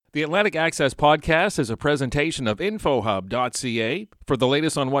The Atlantic Access Podcast is a presentation of InfoHub.ca. For the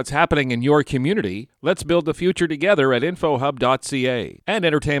latest on what's happening in your community, let's build the future together at InfoHub.ca. And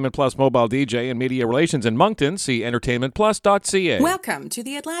Entertainment Plus Mobile DJ and Media Relations in Moncton, see EntertainmentPlus.ca. Welcome to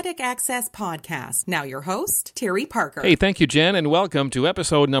the Atlantic Access Podcast. Now your host, Terry Parker. Hey, thank you, Jen, and welcome to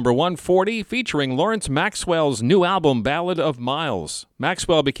episode number 140, featuring Lawrence Maxwell's new album, Ballad of Miles.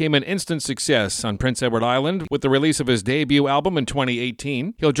 Maxwell became an instant success on Prince Edward Island with the release of his debut album in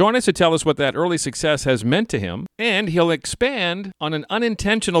 2018. He'll join us to tell us what that early success has meant to him, and he'll expand on an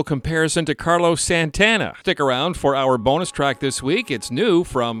unintentional comparison to Carlos Santana. Stick around for our bonus track this week. It's new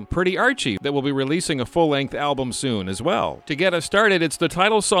from Pretty Archie that will be releasing a full-length album soon as well. To get us started, it's the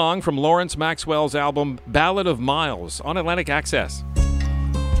title song from Lawrence Maxwell's album, Ballad of Miles, on Atlantic Access.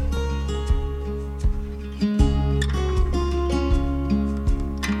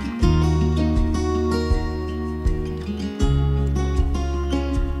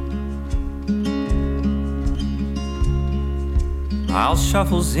 Miles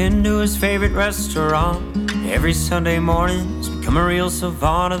shuffles into his favorite restaurant every Sunday morning. He's become a real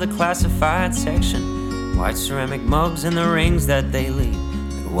savant of the classified section. White ceramic mugs and the rings that they leave,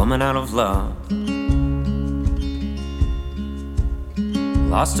 like a woman out of love.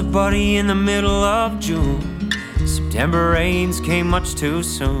 Lost a buddy in the middle of June. September rains came much too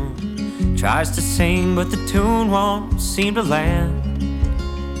soon. Tries to sing but the tune won't seem to land.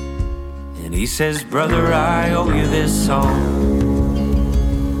 And he says, brother, I owe you this song.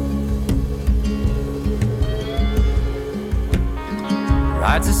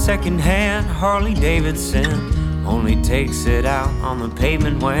 Rides a second-hand Harley Davidson, only takes it out on the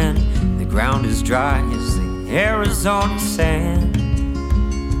pavement when the ground is dry as the Arizona sand.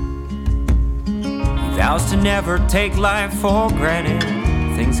 He vows to never take life for granted.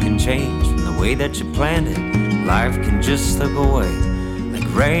 Things can change from the way that you planned it. Life can just slip away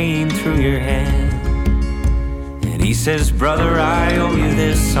like rain through your hand. And he says, brother, I owe you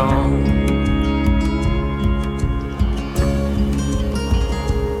this song.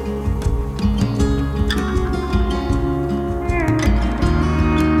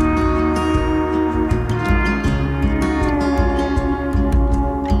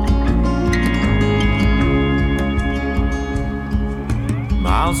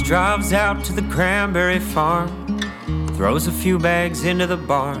 Drives out to the cranberry farm, throws a few bags into the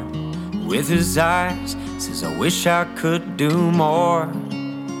barn. With his eyes, says, I wish I could do more.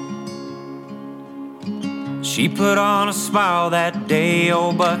 She put on a smile that day,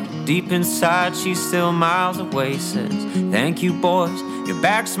 oh, but deep inside she's still miles away. Says, thank you, boys, your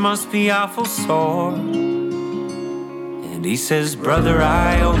backs must be awful sore. And he says, brother,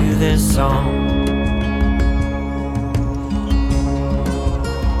 I owe you this song.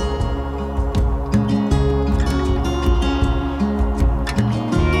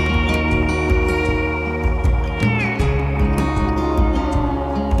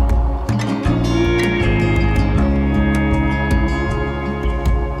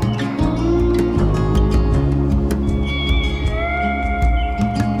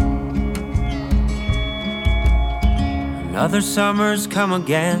 Other summers come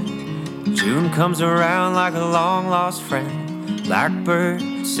again. June comes around like a long-lost friend.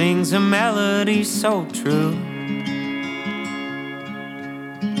 Blackbird sings a melody so true.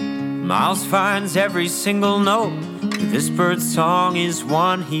 Miles finds every single note. This bird's song is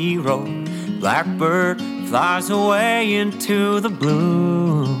one he wrote. Blackbird flies away into the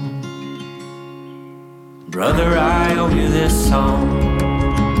blue. Brother, I owe you this song.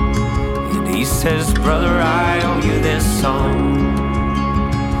 He says, brother, I owe you this song.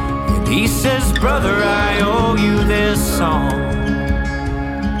 And he says, brother, I owe you this song.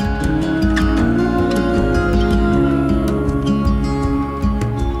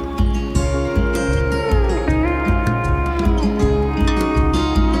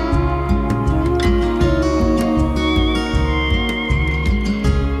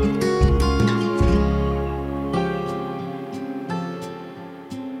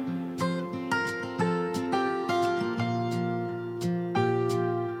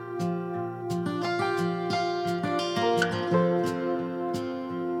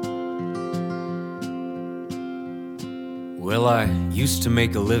 Well, I used to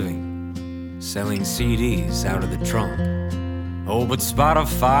make a living selling CDs out of the trunk. Oh, but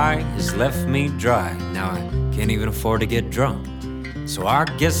Spotify has left me dry. Now I can't even afford to get drunk. So I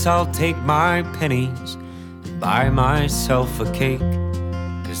guess I'll take my pennies and buy myself a cake,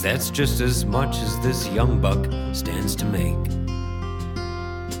 'cause that's just as much as this young buck stands to make.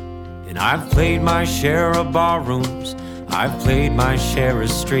 And I've played my share of bar rooms, I've played my share of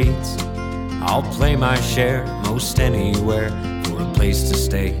streets. I'll play my share most anywhere for a place to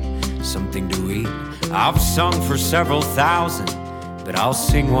stay, something to eat. I've sung for several thousand, but I'll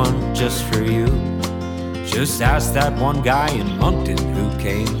sing one just for you. Just ask that one guy in Moncton who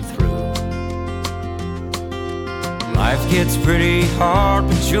came through. Life gets pretty hard,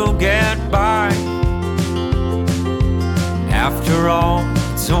 but you'll get by. After all,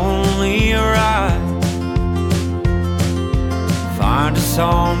 it's only a ride. Find a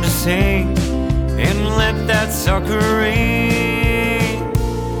song to sing and let that sucker ring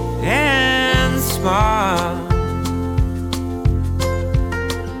and smile.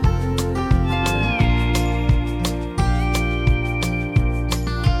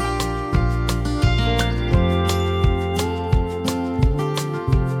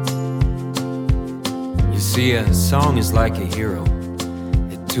 See, a song is like a hero.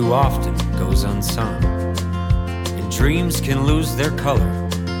 It too often goes unsung. And dreams can lose their color,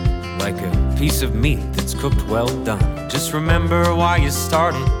 like a piece of meat that's cooked well done. Just remember why you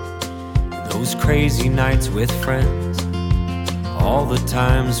started, those crazy nights with friends, all the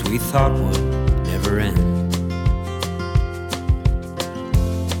times we thought would never end.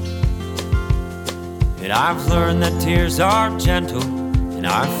 And I've learned that tears are gentle, and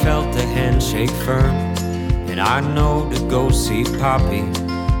I've felt a handshake firm. And I know to go see Poppy,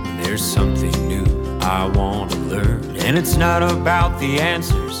 and there's something new I want to learn. And it's not about the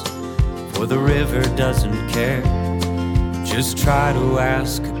answers, for the river doesn't care. Just try to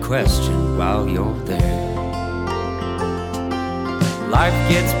ask a question while you're there. Life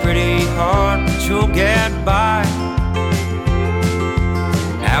gets pretty hard, but you'll get by.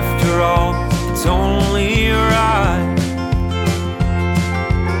 After all, it's only a ride.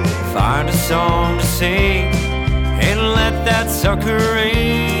 Find a song to sing and let that sucker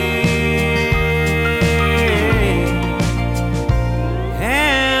ring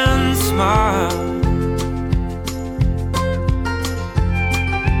and smile.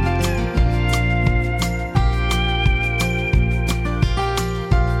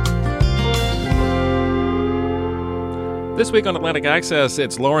 This week on Atlantic Access,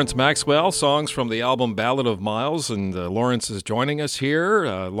 it's Lawrence Maxwell, songs from the album Ballad of Miles, and Lawrence is joining us here.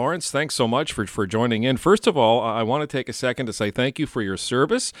 Lawrence, thanks so much for joining in. First of all, I want to take a second to say thank you for your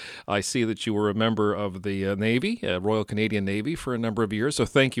service. I see that you were a member of the Navy, Royal Canadian Navy, for a number of years, so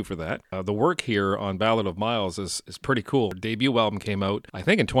thank you for that. The work here on Ballad of Miles is pretty cool. Your debut album came out, I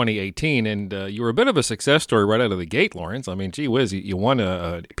think, in 2018, and you were a bit of a success story right out of the gate, Lawrence. I mean, gee whiz, you won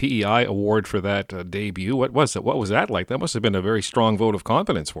a PEI award for that debut. What was it? What was that like? That must have been a very strong vote of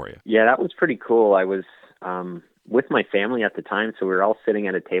confidence for you. Yeah, that was pretty cool. I was with my family at the time, so we were all sitting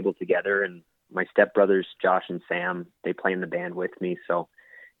at a table together, and my stepbrothers, Josh and Sam, they play in the band with me, so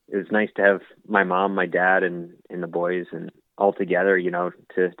it was nice to have my mom, my dad, and the boys and all together, you know,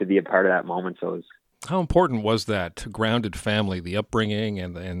 to be a part of that moment. So it was. How important was that grounded family, the upbringing,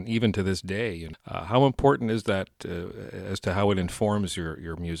 and even to this day? How important is that as to how it informs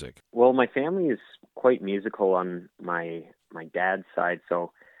your music? Well, my family is quite musical on my dad's side.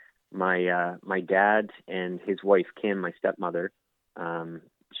 So my dad and his wife, Kim, my stepmother,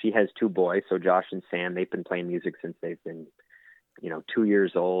 she has two boys. So Josh and Sam, they've been playing music since they've been, 2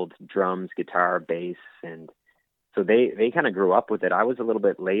 years old, drums, guitar, bass. And so they kind of grew up with it. I was a little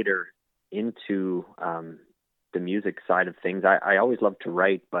bit later into the music side of things. I always loved to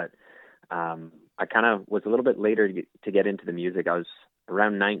write, but I kind of was a little bit later to get into the music. I was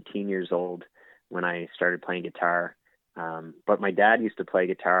around 19 years old when I started playing guitar. But my dad used to play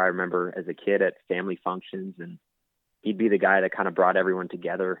guitar, I remember, as a kid at family functions, and he'd be the guy that kind of brought everyone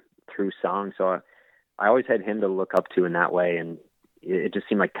together through song. So I always had him to look up to in that way, and it just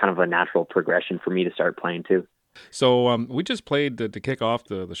seemed like kind of a natural progression for me to start playing too. So we just played, to kick off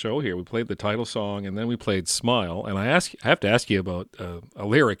the show here, we played the title song, and then we played Smile. And I have to ask you about a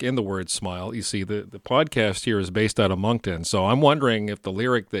lyric in the word Smile. You see, the podcast here is based out of Moncton, so I'm wondering if the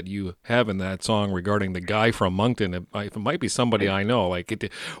lyric that you have in that song regarding the guy from Moncton, if it might be somebody I know.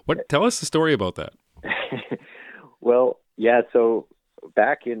 Tell us the story about that. Well, yeah, so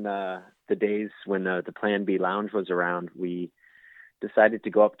back in the days when the Plan B Lounge was around, we decided to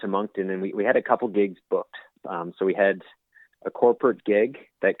go up to Moncton, and we had a couple gigs booked. So we had a corporate gig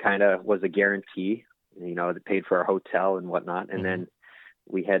that kind of was a guarantee, that paid for our hotel and whatnot. And then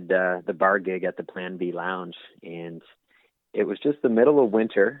we had the bar gig at the Plan B Lounge, and it was just the middle of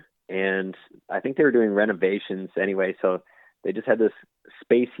winter, and I think they were doing renovations anyway. So they just had this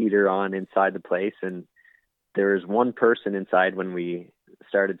space heater on inside the place, and there was one person inside when we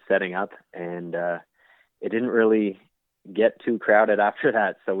started setting up, and it didn't really get too crowded after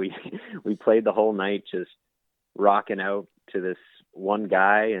that. So we played the whole night just rocking out to this one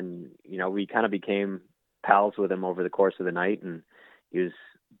guy, and we kind of became pals with him over the course of the night, and he was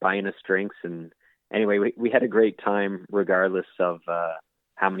buying us drinks. And anyway, we had a great time regardless of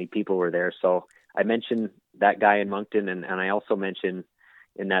how many people were there. So I mentioned that guy in Moncton, and I also mentioned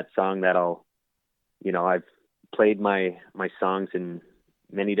in that song that I've played my songs in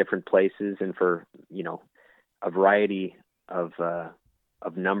many different places and for, a variety of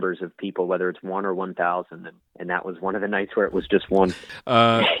numbers of people, whether it's 1 or 1,000. And that was one of the nights where it was just one.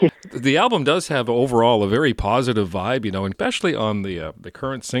 The album does have overall a very positive vibe, and especially on the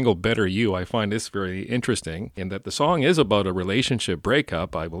current single, Better You. I find this very interesting in that the song is about a relationship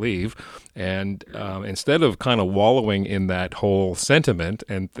breakup, I believe. And instead of kind of wallowing in that whole sentiment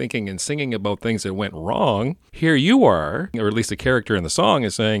and thinking and singing about things that went wrong, here you are, or at least the character in the song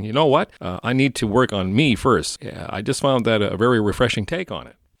is saying, you know what, I need to work on me first. I just found that a very refreshing take on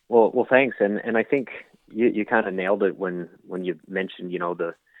it. Well, thanks. And I think you kind of nailed it when you mentioned,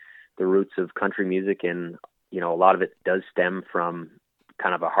 the roots of country music, and, a lot of it does stem from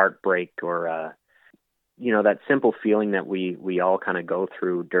kind of a heartbreak or, that simple feeling that we all kind of go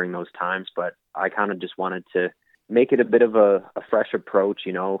through during those times. But I kind of just wanted to make it a bit of a fresh approach,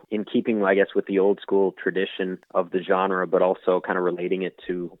 in keeping, I guess, with the old school tradition of the genre, but also kind of relating it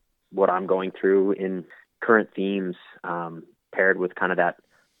to what I'm going through in current themes, paired with kind of that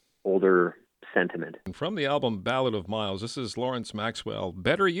older sentiment. And from the album Ballad of Miles, this is Lawrence Maxwell.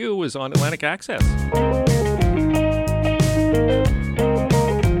 Better You is on Atlantic Access.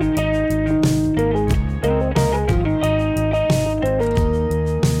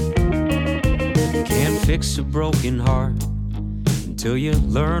 Can't fix a broken heart until you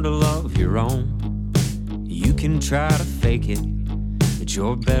learn to love your own. You can try to fake it, but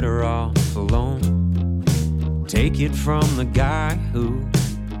you're better off alone. Take it from the guy who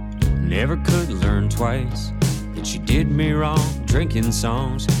never could learn twice that you did me wrong. Drinking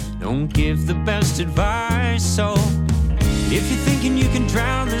songs don't give the best advice. So if you're thinking you can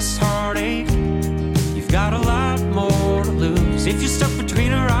drown this heartache, you've got a lot more to lose. If you're stuck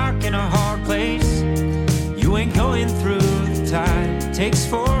between a rock and a hard place, you ain't going through the time it takes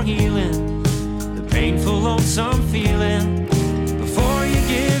for healing, the painful, lonesome feeling. Before you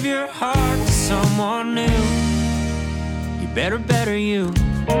give your heart to someone new, you better you.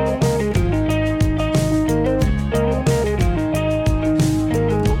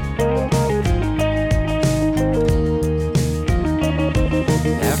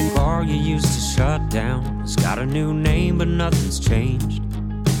 That bar you used to shut down, it's got a new name but nothing's changed.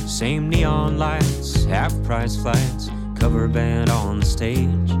 Same neon lights, half-price flights, cover band on the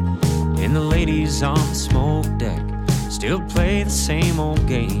stage, and the ladies on the smoke deck still play the same old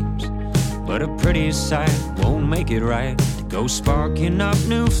games. But a pretty sight won't make it right to go sparking up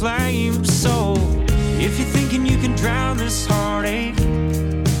new flames. So if you're thinking you can drown this heartache,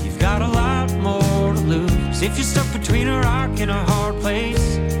 you've got a lot more to lose. If you're stuck between a rock and a hard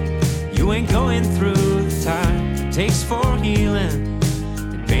place, you ain't going through the time it takes for healing,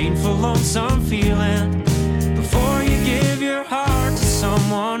 the painful, lonesome feeling. Before you give your heart to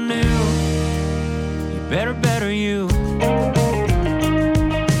someone new, you better you.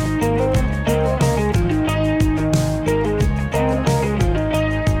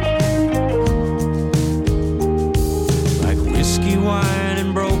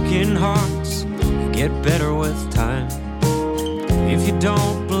 Hearts get better with time. If you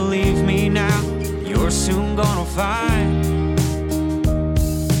don't believe me now, you're soon gonna find.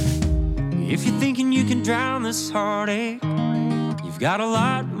 If you're thinking you can drown this heartache, you've got a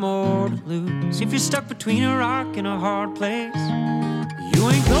lot more to lose. If you're stuck between a rock and a hard place, you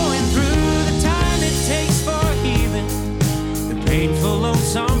ain't going through the time it takes for healing, the painful,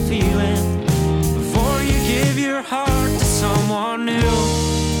 lonesome feeling. Before you give your heart to someone new,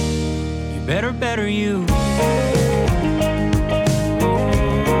 better you.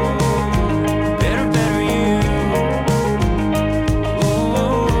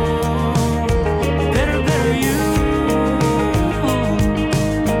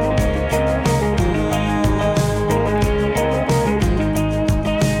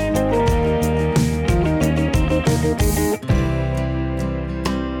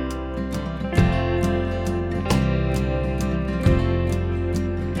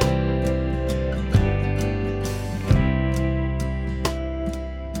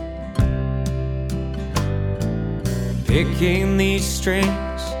 Picking these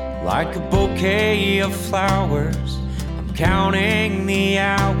strings like a bouquet of flowers, I'm counting the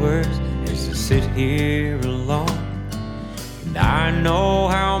hours as I sit here alone. And I know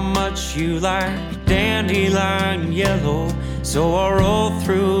how much you like dandelion yellow, so I'll roll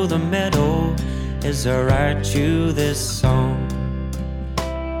through the meadow as I write you this song.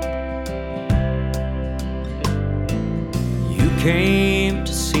 You came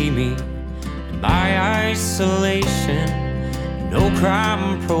to see me in my isolation. No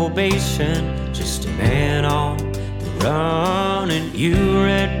crime, probation, just a man on the run. And you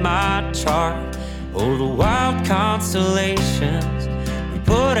read my chart, oh, the wild constellations. We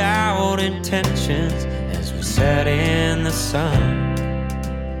put out intentions as we sat in the sun.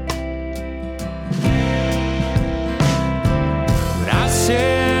 But I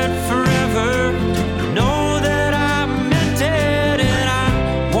said forever, know that I meant it, and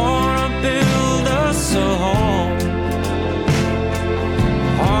I wanna build us a home.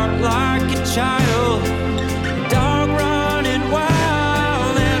 Heart like a child, dog running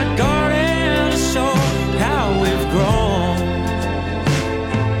wild, and a garden to show how we've grown.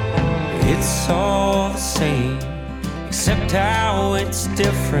 It's all the same, except how it's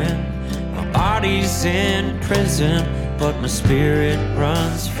different. My body's in prison, but my spirit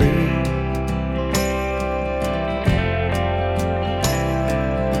runs free.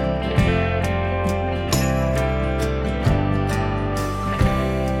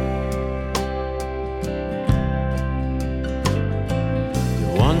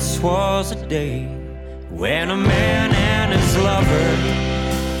 There once was a day when a man and his lover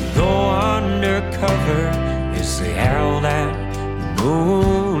would go undercover as they held at the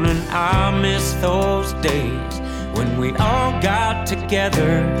moon. And I miss those days when we all got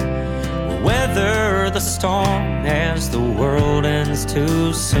together. We'll weather the storm as the world ends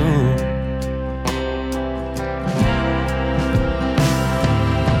too soon.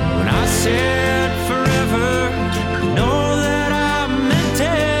 When I said forever, know that I meant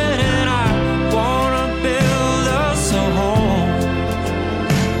it, and I wanna build us a home.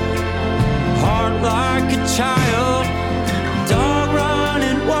 Heart like a child, dog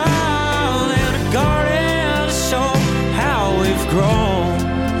running wild, and a garden to show how we've grown.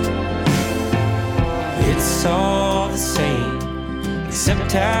 It's all the same,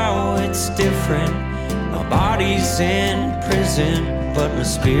 except how it's different. My body's in prison, but my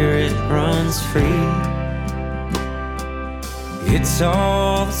spirit runs free. It's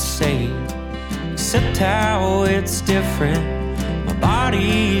all the same, except how it's different. My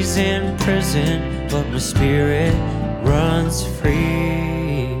body's in prison, but my spirit runs free.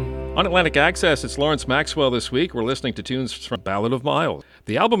 On Atlantic Access, it's Lawrence Maxwell this week. We're listening to tunes from Ballad of Miles.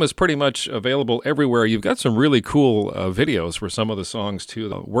 The album is pretty much available everywhere. You've got some really cool videos for some of the songs, too.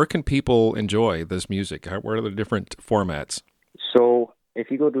 Where can people enjoy this music? What are the different formats? So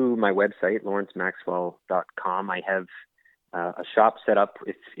if you go to my website, lawrencemaxwell.com, I have a shop set up.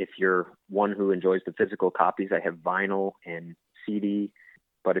 If you're one who enjoys the physical copies, I have vinyl and CD,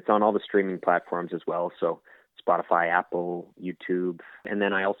 but it's on all the streaming platforms as well. So Spotify, Apple, YouTube. And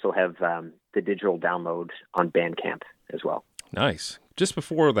then I also have the digital download on Bandcamp as well. Nice. Just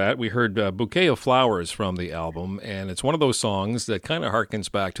before that, we heard Bouquet of Flowers from the album, and it's one of those songs that kind of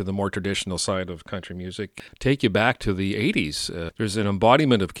harkens back to the more traditional side of country music. Take you back to the 80s. There's an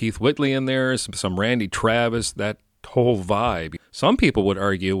embodiment of Keith Whitley in there, some Randy Travis, that whole vibe. Some people would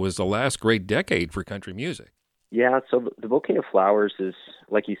argue was the last great decade for country music. Yeah, so the Bouquet of Flowers is,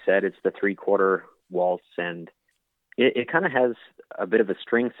 like you said, it's the 3/4 waltz, and it kind of has a bit of a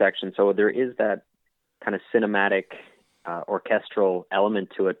string section, so there is that kind of cinematic orchestral element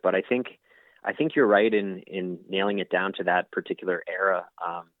to it. But I think you're right in nailing it down to that particular era,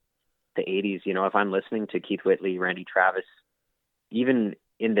 the 80s. You know, if I'm listening to Keith Whitley, Randy Travis, even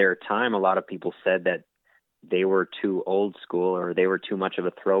in their time, a lot of people said that they were too old school or they were too much of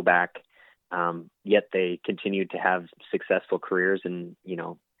a throwback. Yet they continued to have successful careers and, you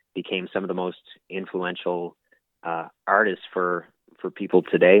know, became some of the most influential artists for people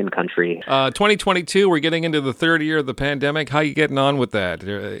today in country. 2022, we're getting into the third year of the pandemic. How are you getting on with that?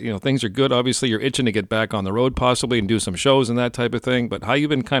 Things are good. Obviously, you're itching to get back on the road possibly and do some shows and that type of thing. But how you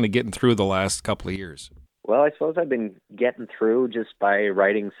been kind of getting through the last couple of years? Well, I suppose I've been getting through just by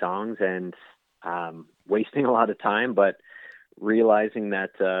writing songs and wasting a lot of time, but realizing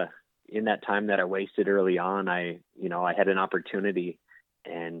that in that time that I wasted early on, I had an opportunity.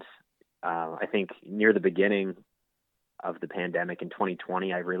 And I think near the beginning of the pandemic in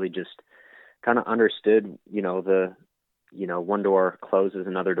 2020, I really just kind of understood, one door closes,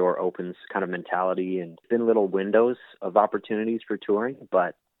 another door opens kind of mentality, and been little windows of opportunities for touring,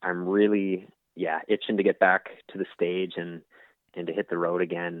 but I'm really, itching to get back to the stage and to hit the road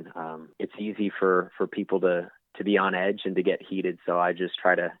again. It's easy for people to be on edge and to get heated. So I just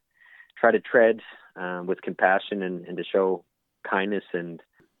try to tread with compassion and to show kindness and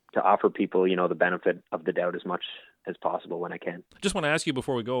to offer people, the benefit of the doubt as much as possible when I can. Just want to ask you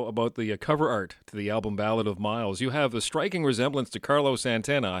before we go about the cover art to the album Ballad of Miles. You have a striking resemblance to Carlos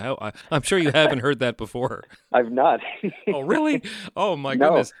Santana. I'm sure you haven't heard that before. I've not. Oh, really? Oh, my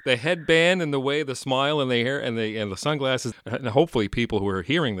goodness. The headband and the way, the smile and the hair and the sunglasses. And hopefully people who are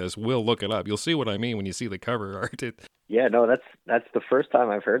hearing this will look it up. You'll see what I mean when you see the cover art. Yeah, no, that's the first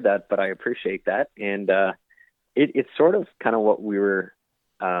time I've heard that, but I appreciate that. And it's sort of kind of what we were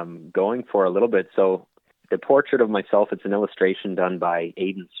going for a little bit. So the portrait of myself, it's an illustration done by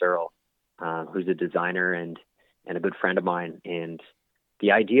Aidan Searle, who's a designer and a good friend of mine. And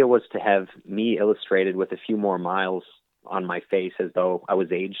the idea was to have me illustrated with a few more miles on my face, as though I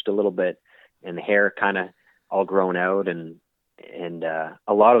was aged a little bit, and the hair kind of all grown out. And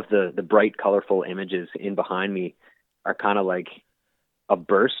a lot of the bright, colorful images in behind me are kind of like a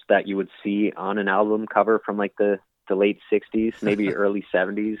burst that you would see on an album cover from like the late 60s, maybe early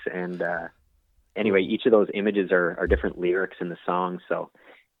 70s. And anyway, each of those images are different lyrics in the song. So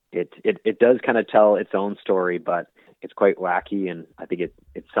it does kind of tell its own story, but it's quite wacky, and I think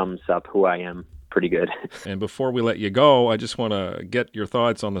it sums up who I am pretty good. And before we let you go, I just want to get your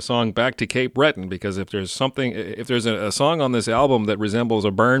thoughts on the song Back to Cape Breton, because if there's a song on this album that resembles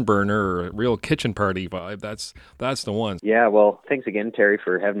a barn burner or a real kitchen party vibe, that's the one. Yeah, well, thanks again, Terry,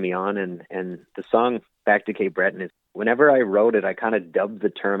 for having me on. And the song Back to Cape Breton is, whenever I wrote it, I kind of dubbed the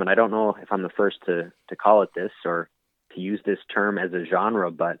term, and I don't know if I'm the first to call it this or to use this term as a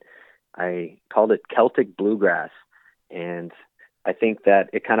genre, but I called it Celtic Bluegrass. And I think that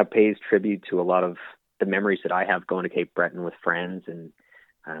it kind of pays tribute to a lot of the memories that I have going to Cape Breton with friends and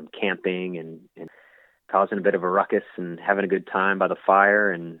camping and causing a bit of a ruckus and having a good time by the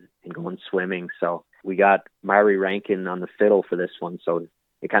fire and going swimming. So we got Myrie Rankin on the fiddle for this one. So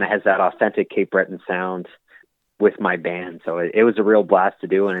it kind of has that authentic Cape Breton sound with my band. So it was a real blast to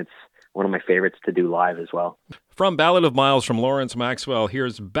do, and it's one of my favorites to do live as well. From Ballad of Miles from Lawrence Maxwell,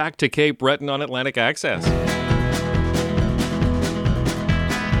 here's Back to Cape Breton on Atlantic Access.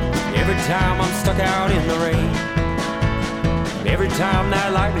 Every time I'm stuck out in the rain, every time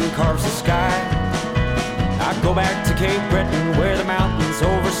that lightning carves the sky, I go back to Cape Breton, where the mountains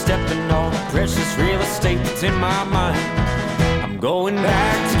overstepping all the precious real estate that's in my mind. I'm going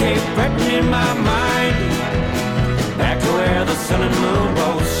back to Cape Breton in my mind, back to where the sun and moon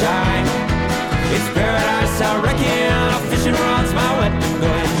both shine. It's paradise, I reckon. A fishing rod's my weapon.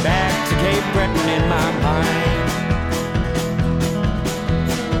 Going back to Cape Breton in my mind.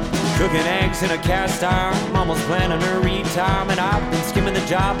 Cooking eggs in a cast iron, Mama's planning her retirement. I've been skimming the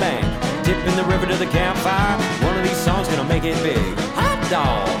job bank, dipping the river to the campfire. One of these songs gonna make it big. Hot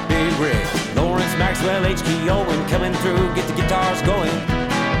dog, Big Rig, Lawrence Maxwell, H.K. Owen coming through. Get the guitars going.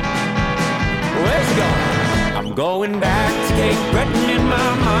 Where's it going? I'm going back to Cape Breton in my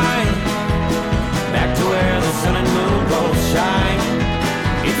mind, back to where the sun and moon both shine.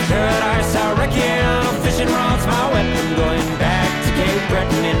 It's paradise, I reckon. A fishing rod's my weapon. Going back to Cape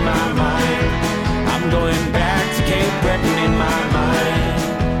Breton in my mind. I'm going back to Cape Breton in my mind.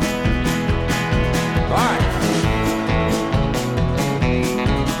 All right.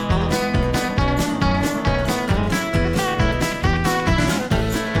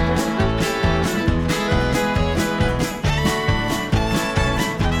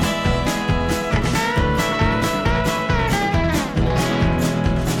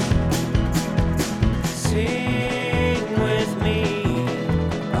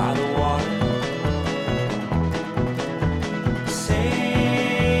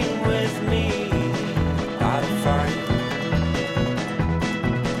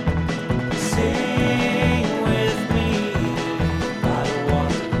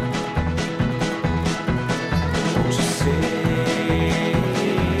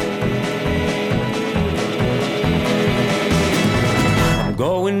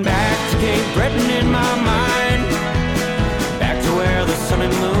 Going back to Cape Breton in my mind, back to where the sun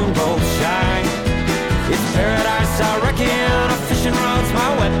and moon both shine. It's paradise, I reckon. A fishing rod's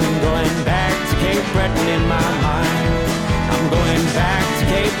my weapon. Going back to Cape Breton in my mind. I'm going back to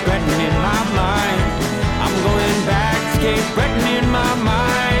Cape Breton in my mind. I'm going back to Cape Breton in my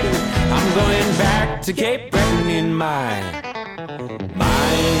mind. I'm going back to Cape Breton in my mind.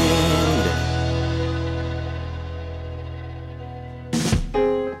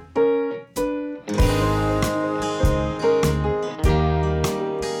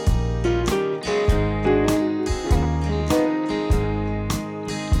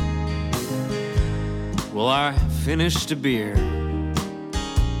 Well, I finished a beer, and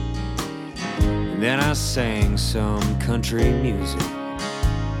then I sang some country music.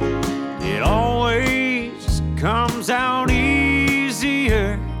 It always comes out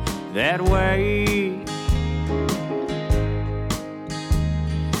easier that way.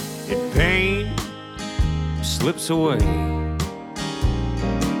 slips away.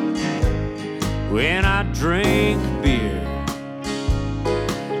 When I drink beer,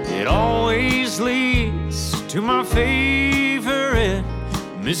 it always leads to my favorite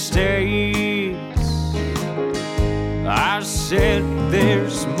mistakes. I said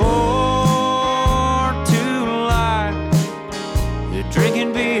there's more to life than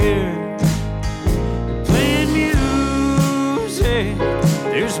drinking beer, playing music.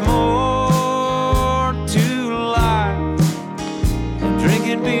 There's more to life than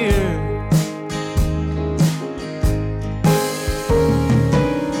drinking beer.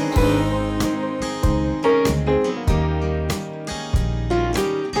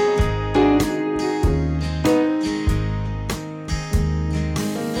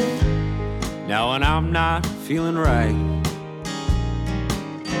 Now when I'm not feeling right,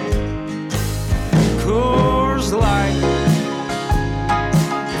 Coors Light,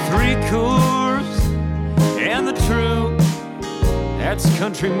 3 Coors, and the truth, that's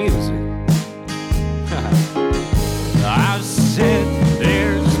country music. I said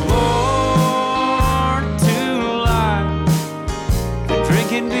there's more to life than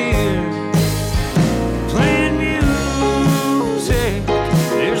drinking beer, playing music.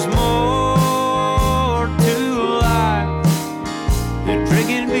 There's more to life than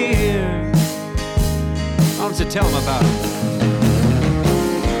drinking beer. Why don't you tell them about it?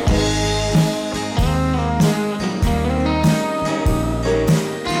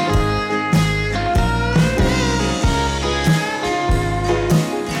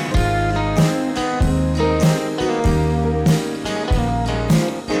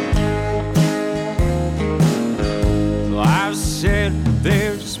 I said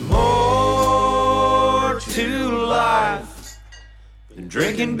there's more to life than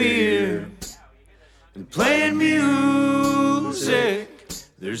drinking beer and playing music.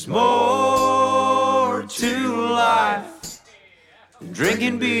 There's more to life than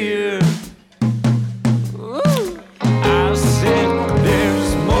drinking beer. Ooh. I said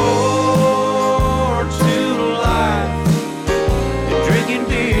there's more to life than drinking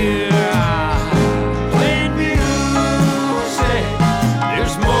beer. Playing music.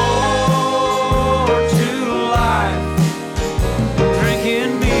 There's more to life than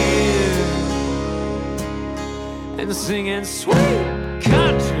drinking beer and singing sweet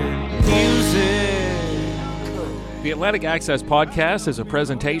country music. The Atlantic Access Podcast is a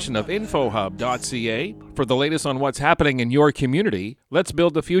presentation of InfoHub.ca. For the latest on what's happening in your community, let's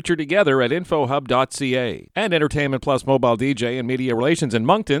build the future together at InfoHub.ca. And Entertainment Plus Mobile DJ and Media Relations in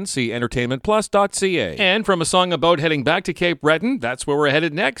Moncton, see EntertainmentPlus.ca. And from a song about heading back to Cape Breton, that's where we're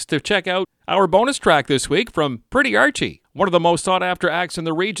headed next to check out our bonus track this week from Pretty Archie. One of the most sought-after acts in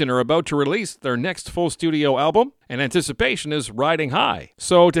the region are about to release their next full studio album, and anticipation is riding high.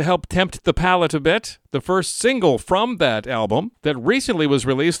 So to help tempt the palate a bit, the first single from that album that recently was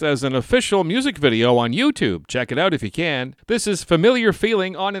released as an official music video on YouTube. Check it out if you can. This is Familiar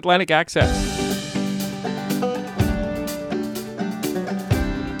Feeling on Atlantic Access.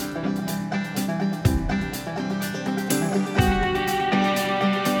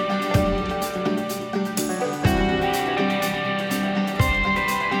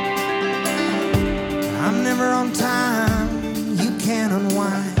 I'm never on time, you can't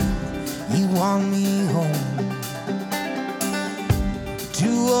unwind, you want me home.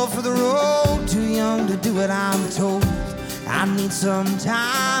 Too old for the road, too young to do what I'm told. I need some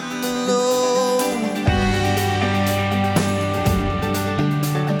time alone.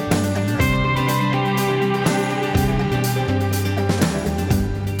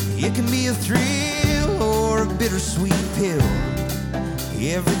 It can be a thrill or a bittersweet pill.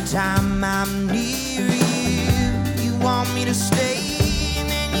 Every time I'm near you, you want me to stay and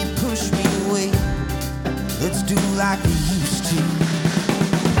then you push me away. Let's do like we used to.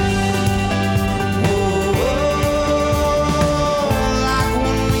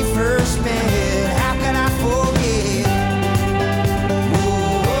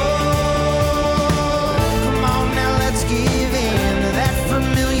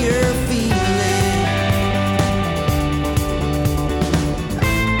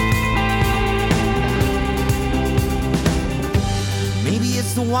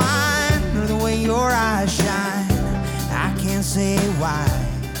 The wine or the way your eyes shine, I can't say why.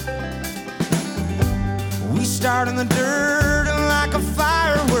 We start in the dirt and like a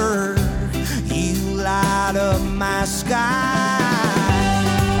firework, you light up my sky.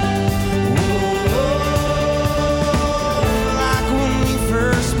 Like when we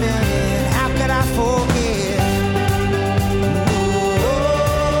first met, how could I forget?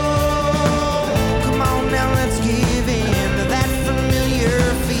 Come on now, let's give in to that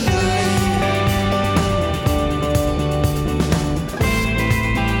familiar feeling.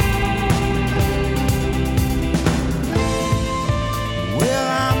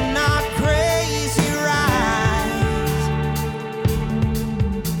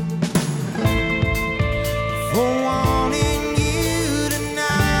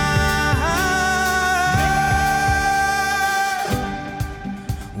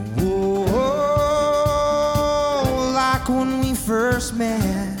 first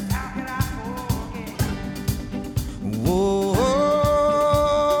met. Whoa,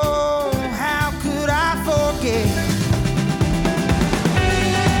 how could I forget?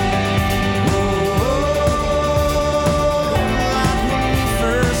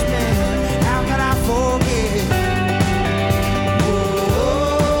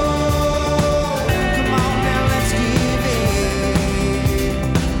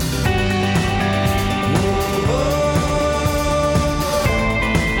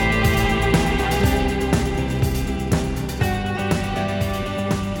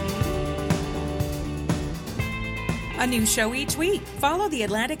 A new show each week. Follow the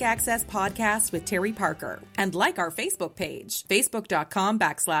Atlantic Access Podcast with Terry Parker and like our Facebook page,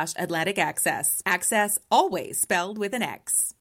 facebook.com/Atlantic Access. Access always spelled with an X.